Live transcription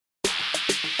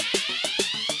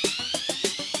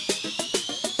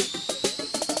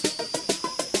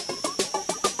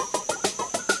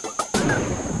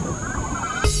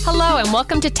and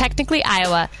welcome to Technically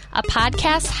Iowa, a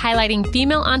podcast highlighting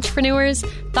female entrepreneurs,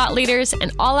 thought leaders,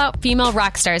 and all-out female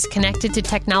rock stars connected to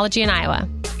technology in Iowa.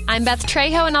 I'm Beth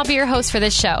Trejo, and I'll be your host for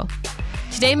this show.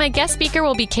 Today, my guest speaker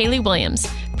will be Kaylee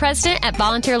Williams, president at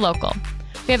Volunteer Local.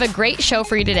 We have a great show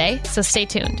for you today, so stay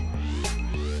tuned.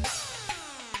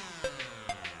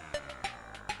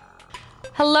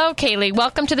 Hello, Kaylee.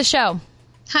 Welcome to the show.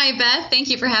 Hi, Beth. Thank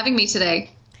you for having me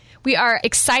today. We are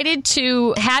excited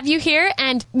to have you here,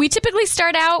 and we typically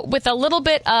start out with a little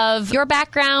bit of your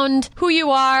background, who you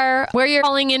are, where you're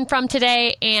calling in from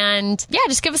today, and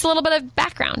just give us a little bit of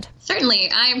background.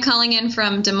 Certainly. I am calling in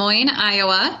from Des Moines,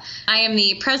 Iowa. I am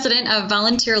the president of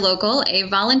Volunteer Local, a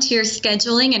volunteer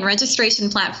scheduling and registration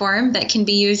platform that can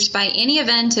be used by any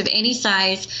event of any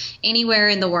size anywhere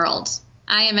in the world.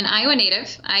 I am an Iowa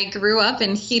native. I grew up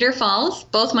in Cedar Falls.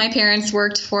 Both my parents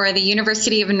worked for the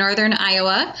University of Northern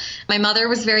Iowa. My mother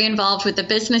was very involved with the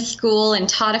business school and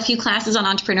taught a few classes on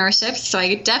entrepreneurship, so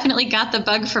I definitely got the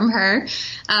bug from her.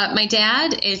 My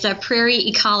dad is a prairie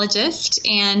ecologist,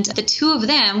 and the two of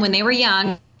them, when they were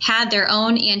young, had their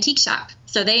own antique shop.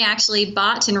 So they actually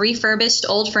bought and refurbished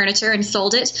old furniture and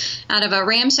sold it out of a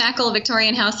ramshackle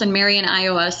Victorian house in Marion,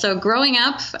 Iowa. So growing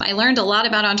up, I learned a lot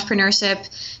about entrepreneurship.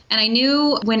 And I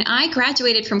knew when I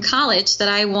graduated from college that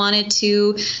I wanted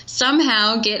to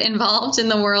somehow get involved in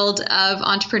the world of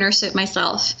entrepreneurship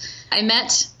myself. I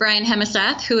met Brian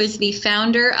Hemisath, who is the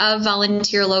founder of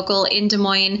Volunteer Local in Des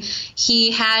Moines.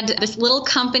 He had this little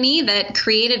company that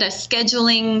created a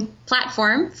scheduling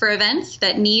platform for events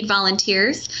that need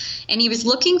volunteers. And he was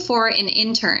looking for an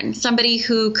intern, somebody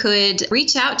who could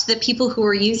reach out to the people who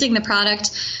were using the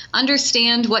product,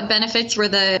 understand what benefits were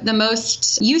the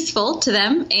most useful to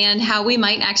them, and how we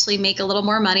might actually make a little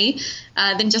more money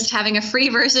than just having a free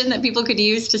version that people could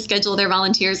use to schedule their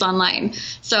volunteers online.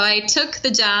 So I took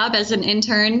the job as an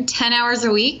intern 10 hours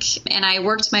a week, and I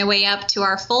worked my way up to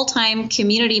our full-time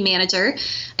community manager.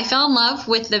 I fell in love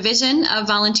with the vision of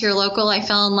Volunteer Local. I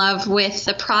fell in love with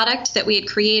the product that we had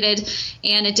created,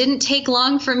 and it didn't take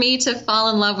long for me to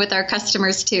fall in love with our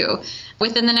customers too.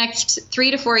 Within the next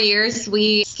 3 to 4 years,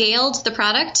 we scaled the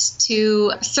product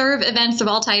to serve events of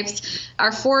all types.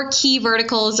 Our 4 key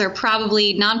verticals are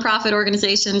probably nonprofit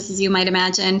organizations, as you might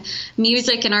imagine,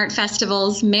 music and art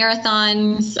festivals,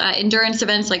 marathons, endurance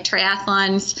events like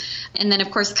triathlons, and then, of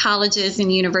course, colleges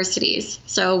and universities.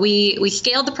 So we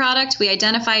scaled the product. We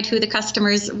identified who the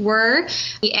customers were.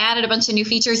 We added a bunch of new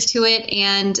features to it,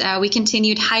 and we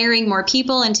continued hiring more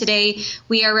people. And today,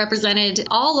 we are represented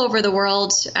all over the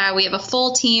world. We have a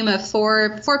full team of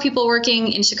four people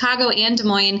working in Chicago and Des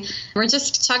Moines. We're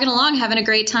just chugging along, having a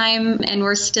great time, and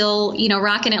we're still,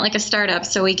 rocking it like a startup.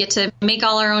 So we get to make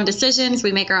all our own decisions.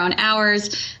 We make our own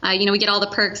hours. We get all the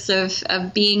perks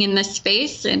of being in this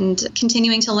space and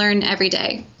continuing to learn every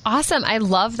day. Awesome. I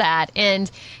love that. And,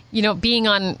 being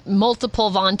on multiple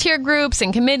volunteer groups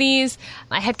and committees,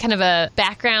 I had kind of a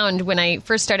background when I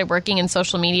first started working in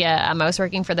social media. I was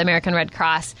working for the American Red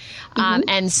Cross.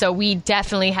 And so we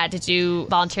definitely had to do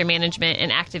volunteer management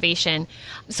and activation.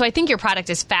 So I think your product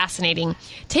is fascinating.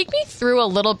 Take me through a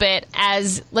little bit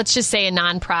as, let's just say, a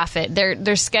nonprofit. They're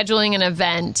scheduling an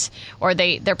event, or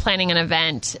they're planning an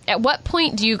event. At what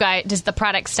point does the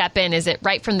product step in? Is it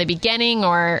right from the beginning,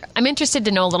 or I'm interested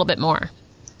to know a little bit more.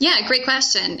 Yeah, great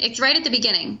question. It's right at the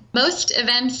beginning. Most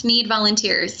events need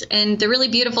volunteers. And the really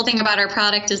beautiful thing about our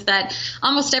product is that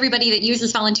almost everybody that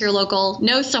uses Volunteer Local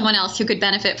knows someone else who could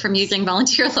benefit from using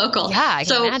Volunteer Local. Yeah, I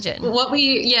can imagine. What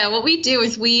we do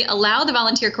is we allow the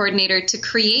volunteer coordinator to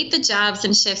create the jobs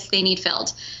and shifts they need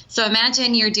filled. So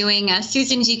imagine you're doing a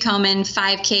Susan G. Komen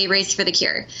 5K Race for the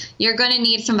Cure. You're going to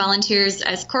need some volunteers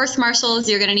as course marshals.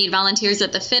 You're going to need volunteers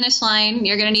at the finish line.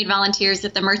 You're going to need volunteers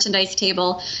at the merchandise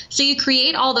table. So you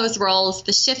create all those roles,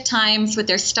 the shift times with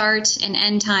their start and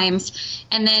end times.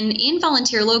 And then in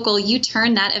Volunteer Local, you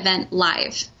turn that event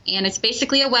live. And it's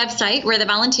basically a website where the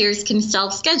volunteers can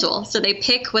self-schedule. So they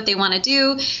pick what they want to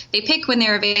do. They pick when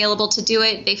they're available to do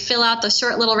it. They fill out the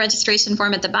short little registration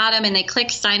form at the bottom, and they click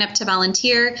sign up to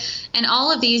volunteer. And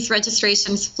all of these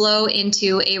registrations flow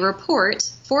into a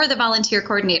report for the volunteer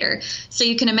coordinator. So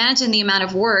you can imagine the amount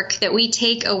of work that we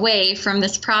take away from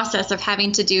this process of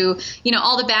having to do,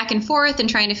 all the back and forth and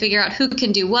trying to figure out who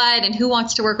can do what and who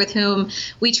wants to work with whom.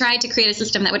 We tried to create a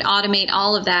system that would automate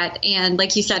all of that. And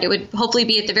like you said, it would hopefully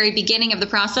be at the very beginning of the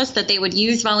process that they would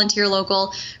use Volunteer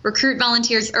Local, recruit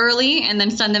volunteers early, and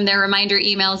then send them their reminder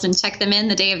emails and check them in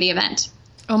the day of the event.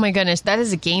 Oh my goodness, that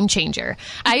is a game changer.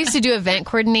 I used to do event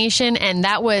coordination, and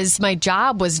that was my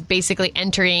job, was basically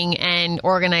entering and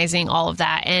organizing all of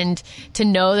that. And to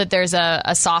know that there's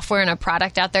a software and a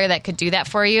product out there that could do that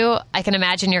for you, I can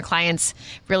imagine your clients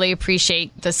really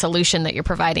appreciate the solution that you're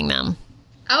providing them.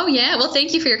 Oh, yeah. Well,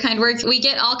 thank you for your kind words. We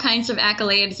get all kinds of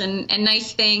accolades and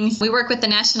nice things. We work with the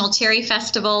National Cherry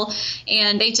Festival,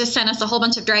 and they just sent us a whole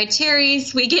bunch of dried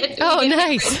cherries. We get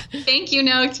nice. Thank you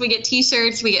notes. We get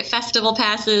T-shirts. We get festival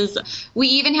passes. We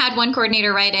even had one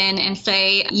coordinator write in and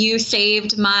say, "You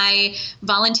saved my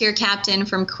volunteer captain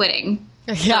from quitting."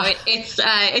 Yeah. So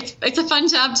it's a fun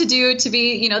job to do, to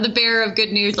be, the bearer of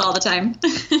good news all the time.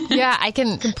 Yeah, I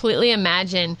can completely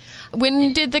imagine.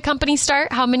 When did the company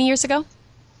start? How many years ago?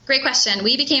 Great question.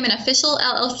 We became an official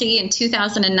LLC in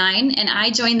 2009, and I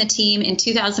joined the team in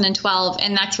 2012,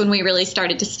 and that's when we really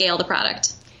started to scale the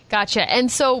product. Gotcha. And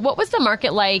so what was the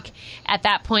market like at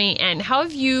that point, and how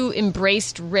have you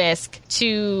embraced risk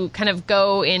to kind of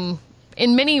go in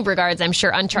many regards, I'm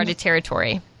sure, uncharted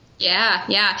territory?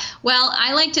 Yeah. Well,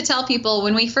 I like to tell people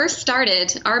when we first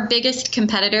started, our biggest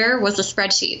competitor was a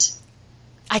spreadsheet.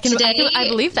 I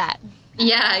believe that.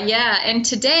 Yeah. And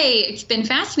today it's been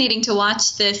fascinating to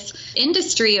watch this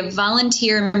industry of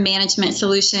volunteer management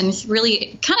solutions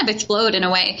really kind of explode in a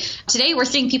way. Today we're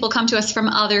seeing people come to us from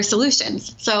other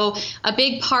solutions. So a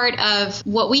big part of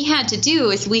what we had to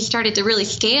do as we started to really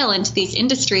scale into these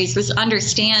industries was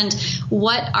understand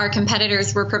what our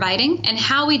competitors were providing and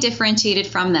how we differentiated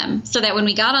from them. So that when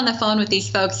we got on the phone with these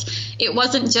folks, it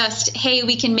wasn't just, hey,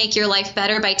 we can make your life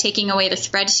better by taking away the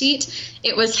spreadsheet.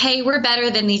 It was, hey, we're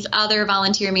better than these other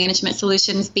volunteer management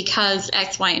solutions because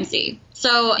X, Y, and Z.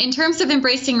 So in terms of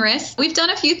embracing risk, we've done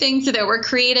a few things that were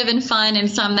creative and fun, and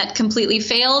some that completely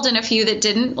failed and a few that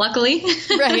didn't, luckily.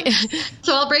 Right.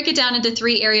 So I'll break it down into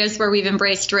 3 areas where we've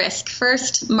embraced risk.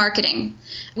 First, marketing.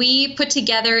 We put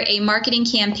together a marketing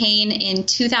campaign in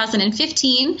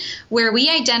 2015 where we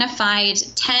identified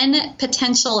 10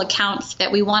 potential accounts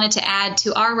that we wanted to add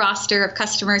to our roster of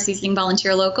customers using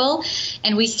Volunteer Local.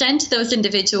 And we sent those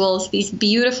individuals these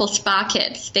beautiful spa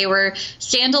kits. They were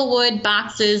sandalwood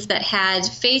boxes that had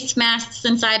face masks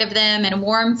inside of them and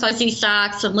warm fuzzy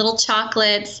socks and little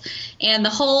chocolates. And the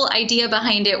whole idea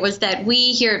behind it was that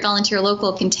we here at Volunteer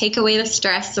Local can take away the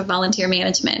stress of volunteer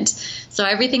management. So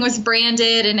everything was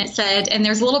branded, and it said, and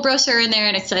there's a little brochure in there,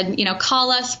 and it said,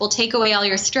 call us, we'll take away all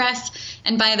your stress.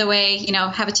 And by the way,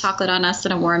 have a chocolate on us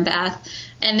and a warm bath.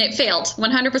 And it failed,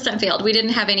 100% failed. We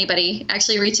didn't have anybody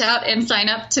actually reach out and sign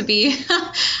up to be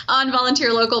on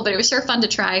Volunteer Local, but it was sure fun to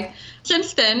try.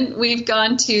 Since then, we've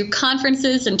gone to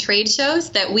conferences and trade shows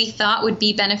that we thought would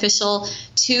be beneficial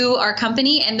to our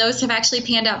company, and those have actually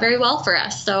panned out very well for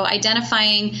us. So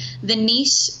identifying the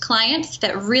niche clients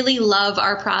that really love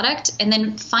our product and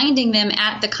then finding them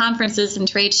at the conferences and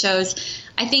trade shows.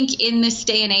 I think in this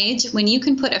day and age, when you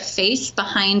can put a face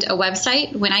behind a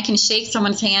website, when I can shake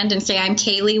someone's hand and say, I'm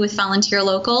Kaylee with Volunteer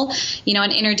Local,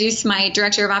 and introduce my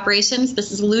director of operations,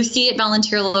 this is Lucy at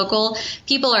Volunteer Local,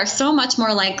 people are so much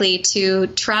more likely to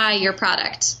try your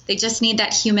product. They just need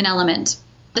that human element.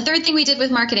 The third thing we did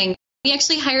with marketing, we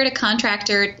actually hired a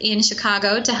contractor in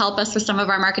Chicago to help us with some of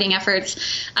our marketing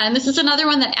efforts. And this is another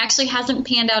one that actually hasn't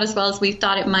panned out as well as we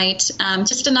thought it might.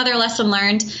 Just another lesson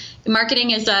learned. Marketing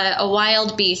is a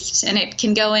wild beast, and it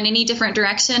can go in any different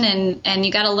direction, and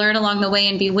you got to learn along the way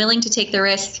and be willing to take the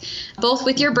risk, both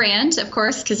with your brand, of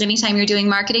course, because anytime you're doing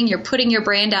marketing, you're putting your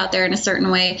brand out there in a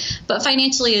certain way, but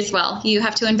financially as well. You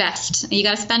have to invest. You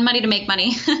got to spend money to make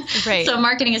money. Right. So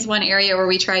marketing is one area where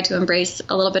we try to embrace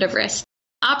a little bit of risk.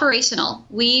 Operational.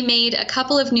 We made a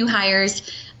couple of new hires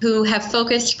who have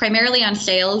focused primarily on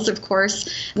sales, of course.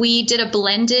 We did a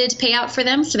blended payout for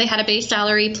them, so they had a base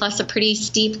salary plus a pretty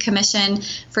steep commission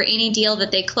for any deal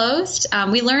that they closed.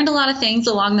 We learned a lot of things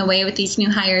along the way with these new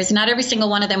hires. Not every single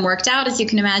one of them worked out, as you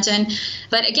can imagine.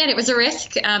 But again, it was a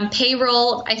risk.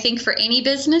 Payroll, I think, for any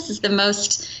business is the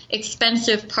most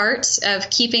expensive part of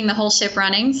keeping the whole ship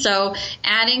running. So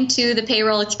adding to the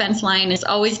payroll expense line is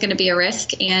always going to be a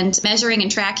risk, and measuring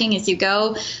and tracking as you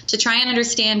go to try and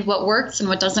understand what works and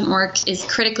what doesn't work is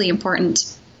critically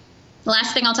important. The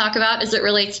last thing I'll talk about as it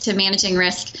relates to managing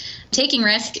risk. Taking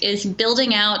risk is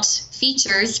building out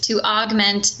features to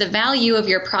augment the value of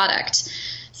your product.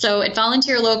 So at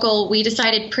Volunteer Local, we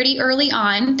decided pretty early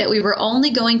on that we were only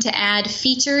going to add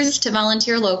features to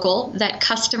Volunteer Local that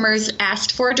customers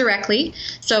asked for directly.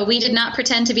 So we did not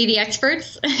pretend to be the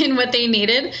experts in what they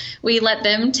needed. We let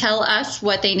them tell us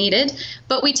what they needed,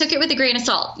 but we took it with a grain of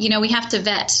salt. We have to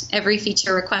vet every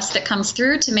feature request that comes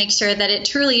through to make sure that it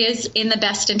truly is in the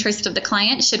best interest of the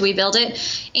client should we build it.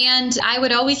 And I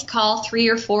would always call 3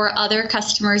 or 4 other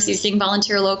customers using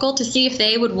Volunteer Local to see if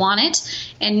they would want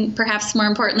it, and perhaps more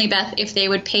importantly, Beth, if they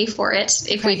would pay for it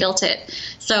if we built it.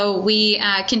 So we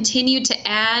continued to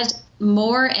add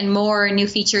more and more new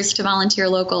features to Volunteer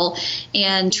Local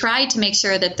and tried to make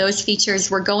sure that those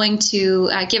features were going to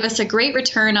give us a great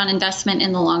return on investment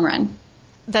in the long run.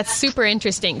 That's super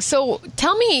interesting. So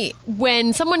tell me,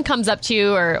 when someone comes up to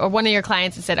you or one of your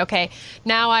clients and said, okay,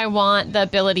 now I want the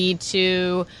ability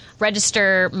to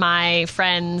register my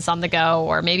friends on the go,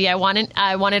 or maybe I want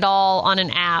it all on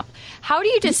an app. How do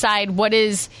you decide what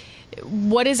is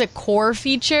a core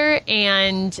feature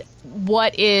and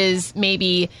what is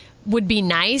maybe would be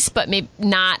nice, but maybe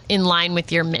not in line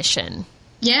with your mission?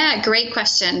 Yeah, great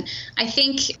question. I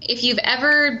think if you've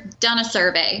ever done a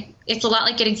survey, it's a lot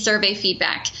like getting survey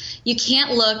feedback. You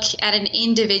can't look at an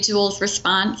individual's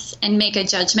response and make a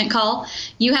judgment call.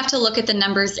 You have to look at the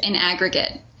numbers in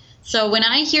aggregate. So when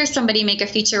I hear somebody make a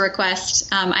feature request,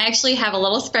 I actually have a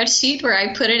little spreadsheet where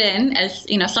I put it in as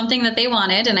something that they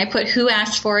wanted, and I put who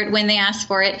asked for it, when they asked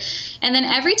for it. And then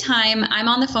every time I'm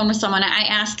on the phone with someone, I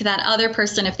ask that other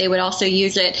person if they would also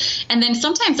use it. And then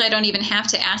sometimes I don't even have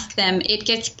to ask them. It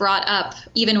gets brought up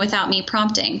even without me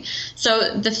prompting.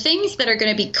 So the things that are going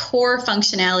to be core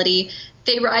functionality,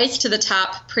 they rise to the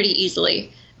top pretty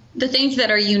easily. The things that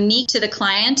are unique to the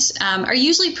client are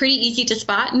usually pretty easy to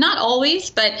spot. Not always,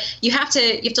 but you have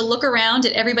to look around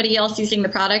at everybody else using the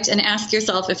product and ask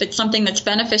yourself if it's something that's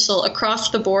beneficial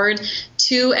across the board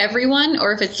to everyone,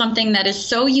 or if it's something that is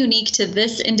so unique to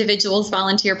this individual's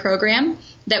volunteer program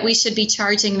that we should be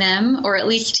charging them, or at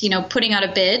least putting out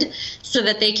a bid so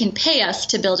that they can pay us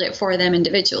to build it for them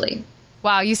individually.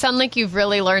 Wow, you sound like you've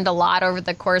really learned a lot over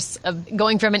the course of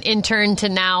going from an intern to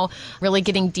now really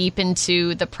getting deep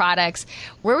into the products.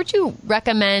 Where would you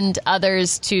recommend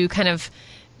others to kind of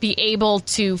be able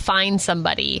to find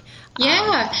somebody?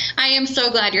 Yeah, I am so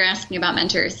glad you're asking about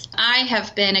mentors. I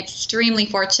have been extremely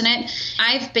fortunate.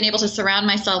 I've been able to surround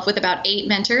myself with about 8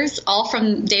 mentors, all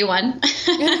from day one.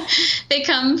 They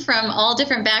come from all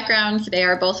different backgrounds. They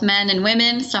are both men and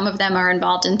women. Some of them are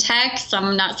involved in tech,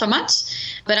 some not so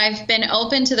much. But I've been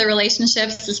open to the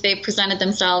relationships as they've presented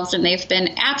themselves, and they've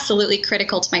been absolutely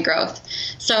critical to my growth.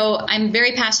 So I'm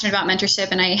very passionate about mentorship,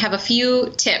 and I have a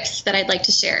few tips that I'd like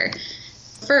to share.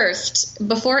 First,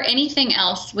 before anything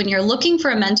else, when you're looking for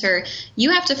a mentor,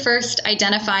 you have to first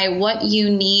identify what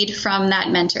you need from that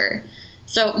mentor.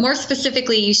 So more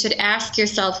specifically, you should ask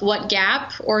yourself what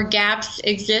gap or gaps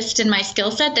exist in my skill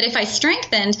set that if I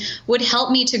strengthened would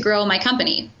help me to grow my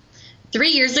company. 3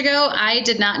 years ago, I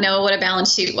did not know what a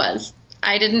balance sheet was.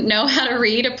 I didn't know how to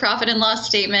read a profit and loss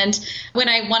statement. When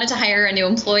I wanted to hire a new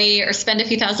employee or spend a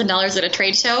few $1,000s at a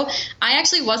trade show, I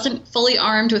actually wasn't fully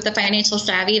armed with the financial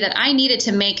savvy that I needed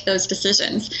to make those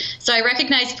decisions. So I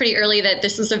recognized pretty early that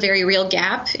this was a very real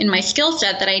gap in my skill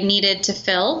set that I needed to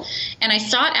fill. And I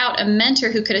sought out a mentor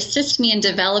who could assist me in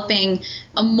developing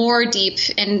a more deep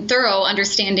and thorough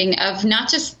understanding of not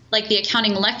just like the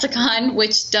accounting lexicon,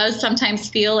 which does sometimes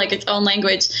feel like its own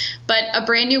language, but a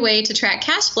brand new way to track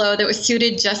cash flow that was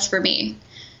suited just for me.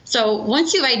 So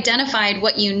once you've identified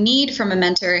what you need from a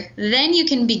mentor, then you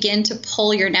can begin to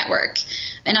pull your network.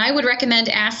 And I would recommend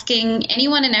asking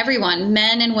anyone and everyone,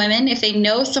 men and women, if they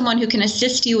know someone who can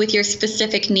assist you with your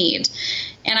specific need.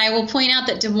 And I will point out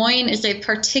that Des Moines is a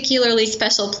particularly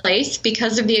special place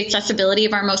because of the accessibility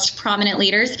of our most prominent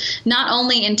leaders, not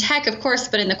only in tech, of course,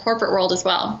 but in the corporate world as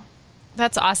well.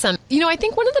 That's awesome. I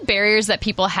think one of the barriers that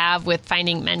people have with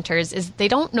finding mentors is they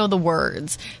don't know the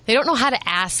words. They don't know how to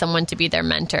ask someone to be their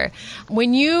mentor.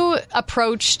 When you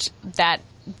approached that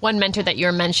one mentor that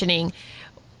you're mentioning,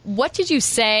 what did you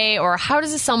say, or how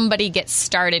does somebody get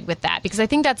started with that? Because I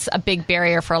think that's a big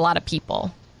barrier for a lot of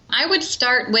people. I would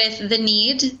start with the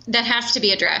need that has to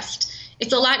be addressed.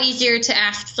 It's a lot easier to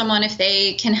ask someone if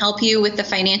they can help you with the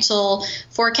financial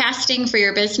forecasting for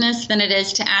your business than it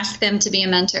is to ask them to be a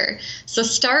mentor. So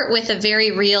start with a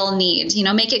very real need.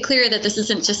 Make it clear that this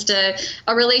isn't just a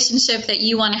relationship that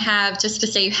you want to have just to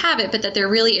say you have it, but that there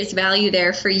really is value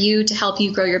there for you to help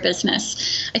you grow your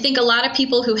business. I think a lot of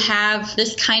people who have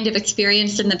this kind of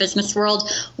experience in the business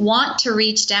world want to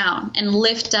reach down and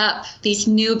lift up these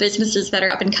new businesses that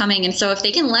are up and coming. And so if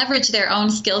they can leverage their own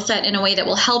skill set in a way that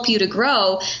will help you to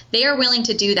grow, they are willing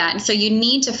to do that. And so you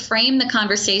need to frame the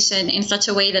conversation in such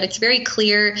a way that it's very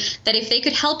clear that if they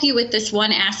could help you with this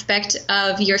one aspect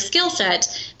of your skill set,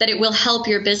 that it will help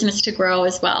your business to grow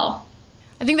as well.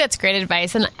 I think that's great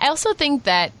advice. And I also think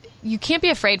that you can't be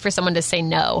afraid for someone to say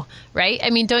no, right? I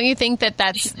mean, don't you think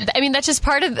that's just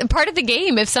part of the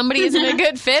game. If somebody isn't a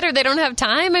good fit or they don't have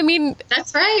time,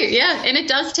 That's right. Yeah. And it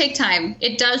does take time.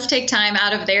 It does take time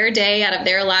out of their day, out of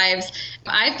their lives.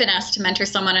 I've been asked to mentor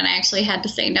someone and I actually had to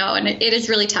say no. And it is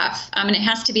really tough. And it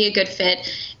has to be a good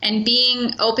fit. And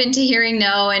being open to hearing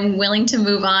no and willing to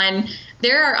move on.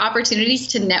 There are opportunities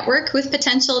to network with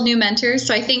potential new mentors.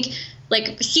 So I think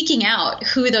seeking out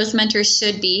who those mentors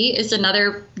should be is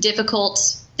another difficult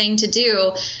thing to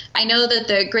do. I know that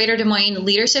the Greater Des Moines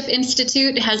Leadership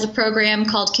Institute has a program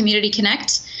called Community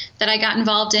Connect that I got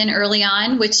involved in early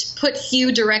on, which puts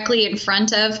you directly in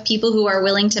front of people who are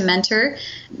willing to mentor,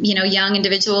 young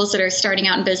individuals that are starting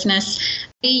out in business.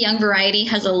 Young Variety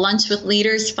has a Lunch with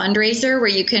Leaders fundraiser where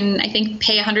you can, I think,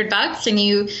 pay $100 and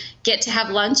you get to have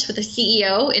lunch with a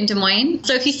CEO in Des Moines.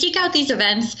 So if you seek out these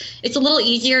events, it's a little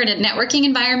easier in a networking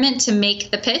environment to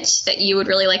make the pitch that you would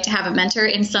really like to have a mentor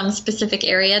in some specific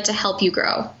area to help you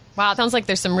grow. Wow, it sounds like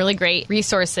there's some really great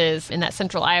resources in that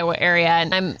central Iowa area,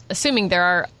 and I'm assuming there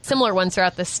are similar ones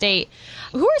throughout the state.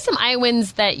 Who are some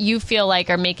Iowans that you feel like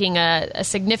are making a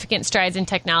significant strides in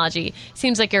technology?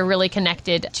 Seems like you're really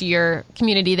connected to your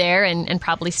community there and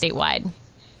probably statewide.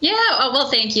 Yeah,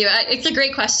 well, thank you. It's a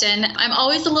great question. I'm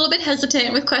always a little bit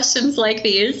hesitant with questions like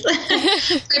these,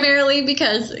 primarily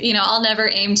because, I'll never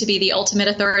aim to be the ultimate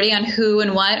authority on who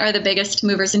and what are the biggest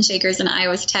movers and shakers in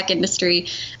Iowa's tech industry.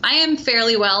 I am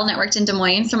fairly well networked in Des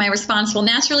Moines, so my response will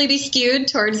naturally be skewed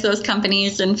towards those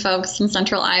companies and folks in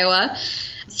central Iowa.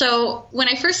 So when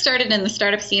I first started in the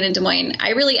startup scene in Des Moines, I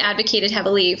really advocated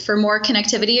heavily for more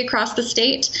connectivity across the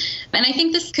state. And I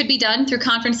think this could be done through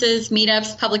conferences,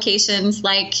 meetups, publications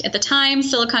like at the time,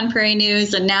 Silicon Prairie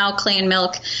News, and now Clay and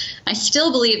Milk. I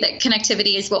still believe that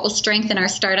connectivity is what will strengthen our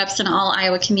startups in all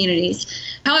Iowa communities.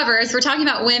 However, as we're talking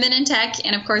about women in tech,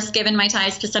 and of course, given my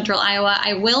ties to central Iowa,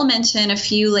 I will mention a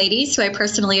few ladies who I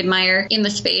personally admire in the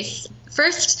space.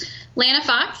 First, Lana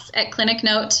Fox at Clinic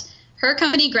Note. Her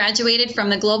company graduated from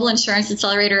the Global Insurance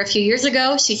Accelerator a few years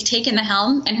ago. She's taken the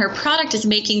helm, and her product is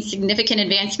making significant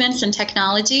advancements in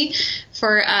technology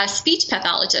for speech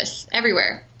pathologists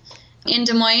everywhere. In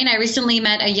Des Moines, I recently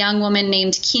met a young woman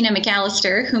named Keena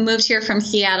McAllister who moved here from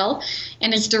Seattle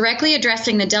and is directly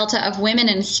addressing the delta of women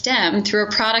in STEM through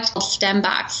a product called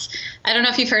STEMbox. I don't know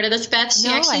if you've heard of this, Beth. She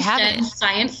actually sends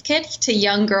science kits to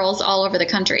young girls all over the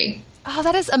country. Oh,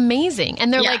 that is amazing.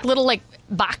 And they're like little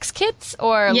box kits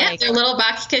or they're little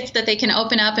box kits that they can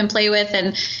open up and play with.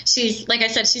 And she's, like I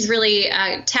said, she's really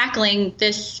tackling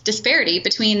this disparity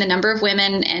between the number of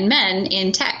women and men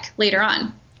in tech later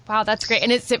on. Wow, that's great.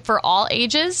 And is it for all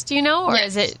ages, do you know? Or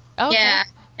is it? Okay. Yeah.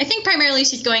 I think primarily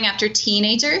she's going after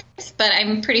teenagers, but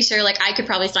I'm pretty sure I could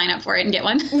probably sign up for it and get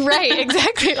one. Right,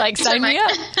 exactly. Sign me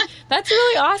up. That's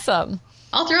really awesome.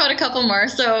 I'll throw out a couple more.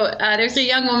 So there's a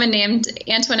young woman named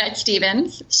Antoinette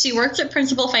Stevens. She works at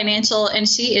Principal Financial, and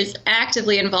she is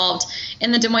actively involved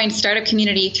in the Des Moines startup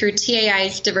community through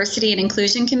TAI's Diversity and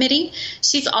Inclusion Committee.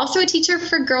 She's also a teacher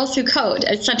for Girls Who Code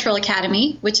at Central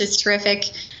Academy, which is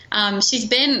terrific. She's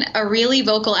been a really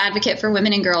vocal advocate for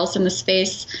women and girls in the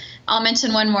space. I'll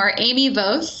mention one more. Amy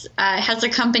Vos has a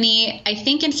company, I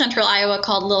think in central Iowa,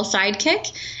 called Little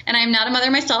Sidekick. And I'm not a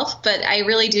mother myself, but I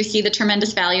really do see the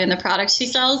tremendous value in the products she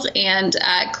sells. And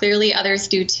clearly others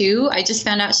do too. I just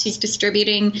found out she's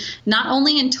distributing not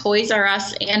only in Toys R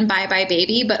Us and Bye Bye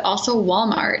Baby, but also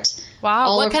Walmart.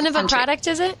 Wow. What kind of a product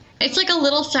is it? It's like a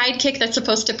little sidekick that's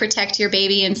supposed to protect your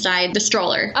baby inside the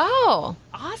stroller. Oh,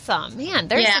 awesome. Man,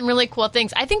 there's some really cool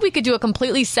things. I think we could do a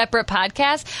completely separate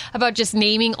podcast about just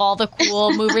naming all the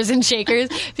cool movers and shakers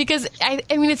because, I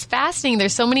mean, it's fascinating.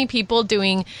 There's so many people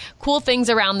doing cool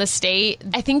things around the state.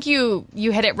 I think you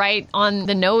hit it right on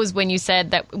the nose when you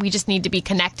said that we just need to be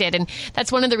connected. And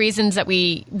that's one of the reasons that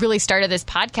we really started this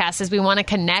podcast is we want to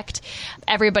connect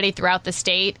everybody throughout the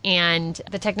state. And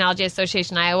the Technology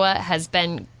Association Iowa has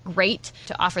been great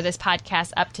to offer this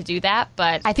podcast up to do that.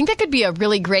 But I think that could be a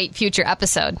really great future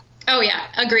episode. Oh, yeah,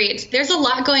 agreed. There's a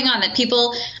lot going on that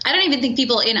I don't even think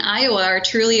people in Iowa are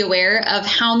truly aware of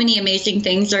how many amazing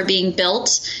things are being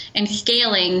built and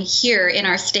scaling here in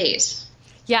our state.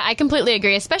 Yeah, I completely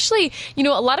agree. Especially, a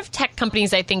lot of tech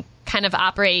companies, I think, kind of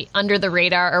operate under the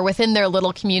radar or within their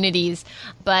little communities.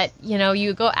 But,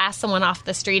 you go ask someone off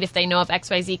the street if they know of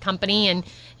XYZ company, and,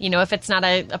 if it's not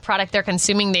a product they're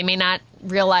consuming, they may not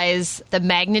realize the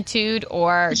magnitude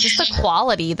or just the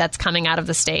quality that's coming out of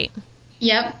the state.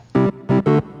 Yep.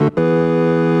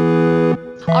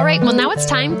 All right, well, now it's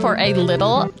time for a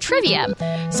little trivia.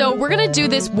 So we're going to do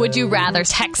this Would You Rather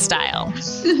tech style.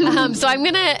 So I'm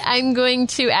going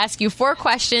to ask you 4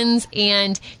 questions,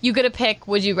 and you get to pick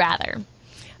Would You Rather.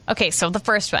 Okay, so the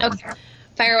first one. Okay,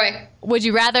 fire away. Would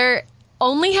you rather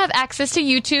only have access to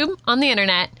YouTube on the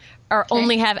internet or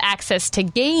only have access to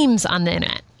games on the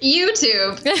internet?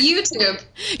 YouTube.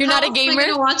 You're not a gamer? I'm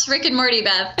going to watch Rick and Morty,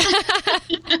 Beth.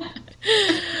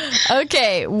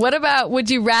 Okay, what about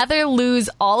would you rather lose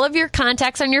all of your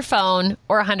contacts on your phone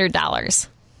or $100?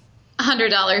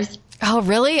 $100. Oh,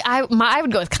 really? I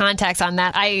would go with contacts on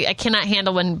that. I cannot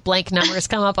handle when blank numbers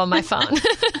come up on my phone.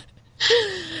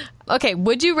 Okay,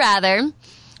 would you rather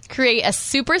create a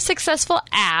super successful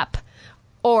app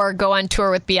or go on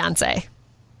tour with Beyonce?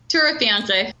 Tour with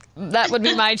Beyonce. That would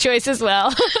be my choice as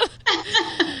well.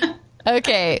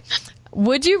 Okay.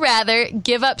 Would you rather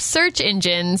give up search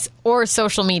engines or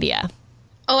social media?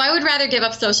 Oh, I would rather give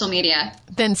up social media.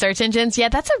 Than search engines? Yeah,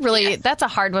 that's a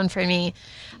hard one for me.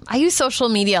 I use social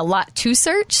media a lot to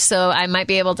search, so I might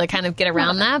be able to kind of get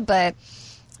around that, but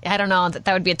I don't know.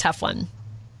 That would be a tough one.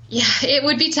 Yeah, it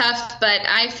would be tough, but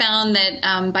I found that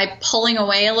by pulling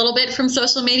away a little bit from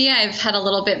social media, I've had a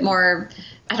little bit more,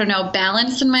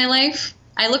 balance in my life.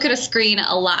 I look at a screen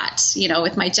a lot,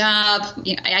 with my job.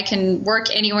 I can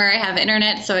work anywhere. I have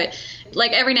internet. So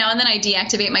every now and then I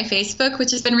deactivate my Facebook,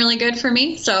 which has been really good for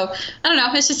me. So I don't know.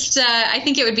 It's just, I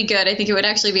think it would be good. I think it would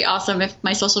actually be awesome if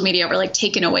my social media were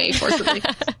taken away forcibly.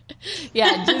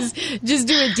 Yeah, just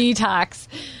do a detox,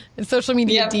 a social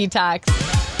media detox.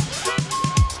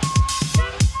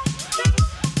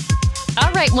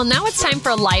 All right. Well, now it's time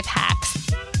for life hacks.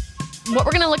 What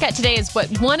we're going to look at today is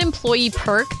what one employee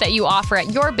perk that you offer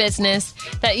at your business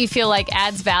that you feel like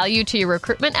adds value to your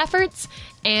recruitment efforts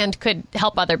and could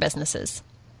help other businesses.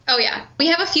 Oh, yeah. We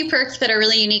have a few perks that are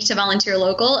really unique to Volunteer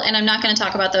Local, and I'm not going to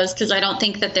talk about those because I don't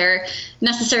think that they're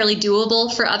necessarily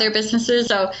doable for other businesses.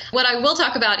 So what I will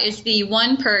talk about is the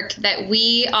one perk that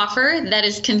we offer that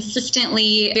is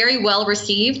consistently very well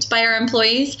received by our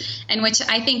employees and which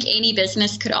I think any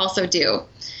business could also do.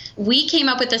 We came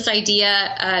up with this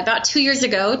idea about 2 years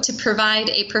ago to provide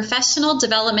a professional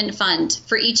development fund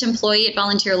for each employee at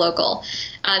Volunteer Local.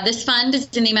 This fund is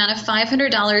in the amount of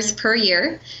 $500 per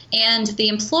year, and the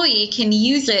employee can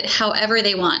use it however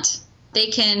they want. They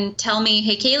can tell me,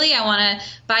 hey, Kaylee, I want to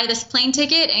buy this plane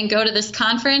ticket and go to this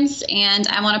conference, and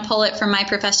I want to pull it from my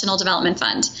professional development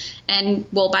fund. And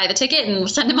we'll buy the ticket and we'll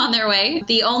send them on their way.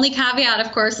 The only caveat,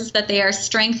 of course, is that they are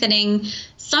strengthening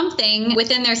something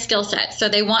within their skill set. So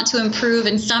they want to improve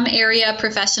in some area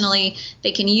professionally.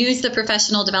 They can use the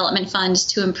professional development fund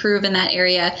to improve in that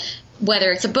area,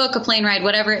 whether it's a book, a plane ride,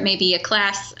 whatever it may be, a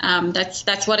class.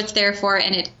 That's what it's there for,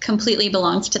 and it completely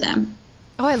belongs to them.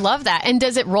 Oh, I love that. And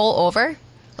does it roll over?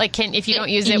 If you don't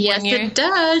use it 1 year? Yes, it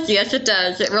does. Yes, it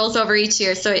does. It rolls over each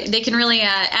year. So they can really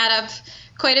add up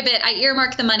quite a bit. I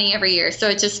earmark the money every year. So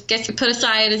it just gets put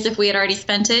aside as if we had already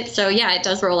spent it. So yeah, it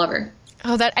does roll over.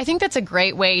 Oh, I think that's a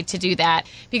great way to do that,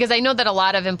 because I know that a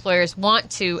lot of employers want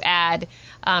to add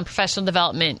professional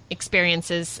development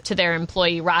experiences to their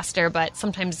employee roster, but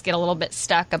sometimes get a little bit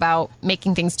stuck about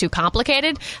making things too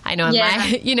complicated. I know,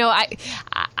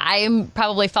 I am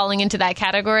probably falling into that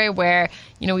category where,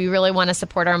 we really want to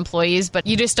support our employees, but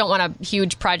you just don't want a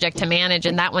huge project to manage.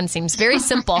 And that one seems very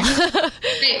simple.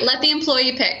 Right, let the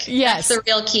employee pick. Yes. That's the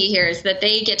real key here, is that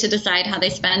they get to decide how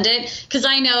they spend it. Because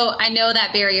I know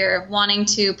that barrier of wanting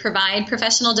to provide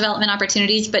professional development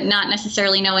opportunities, but not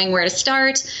necessarily knowing where to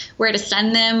start, where to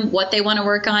send them, what they want to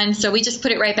work on. So we just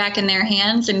put it right back in their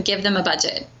hands and give them a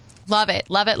budget. Love it.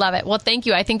 Love it. Love it. Well, thank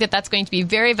you. I think that that's going to be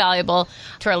very valuable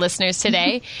to our listeners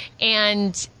today.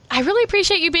 And I really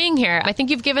appreciate you being here. I think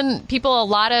you've given people a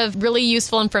lot of really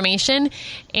useful information,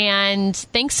 and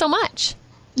thanks so much.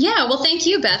 Yeah, well, thank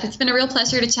you, Beth. It's been a real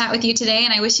pleasure to chat with you today,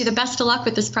 and I wish you the best of luck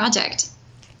with this project.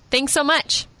 Thanks so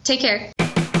much. Take care.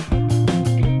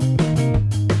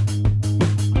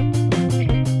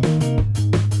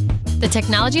 The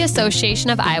Technology Association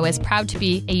of Iowa is proud to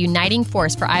be a uniting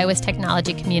force for Iowa's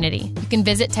technology community. You can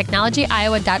visit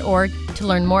technologyiowa.org to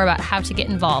learn more about how to get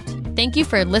involved. Thank you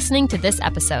for listening to this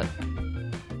episode.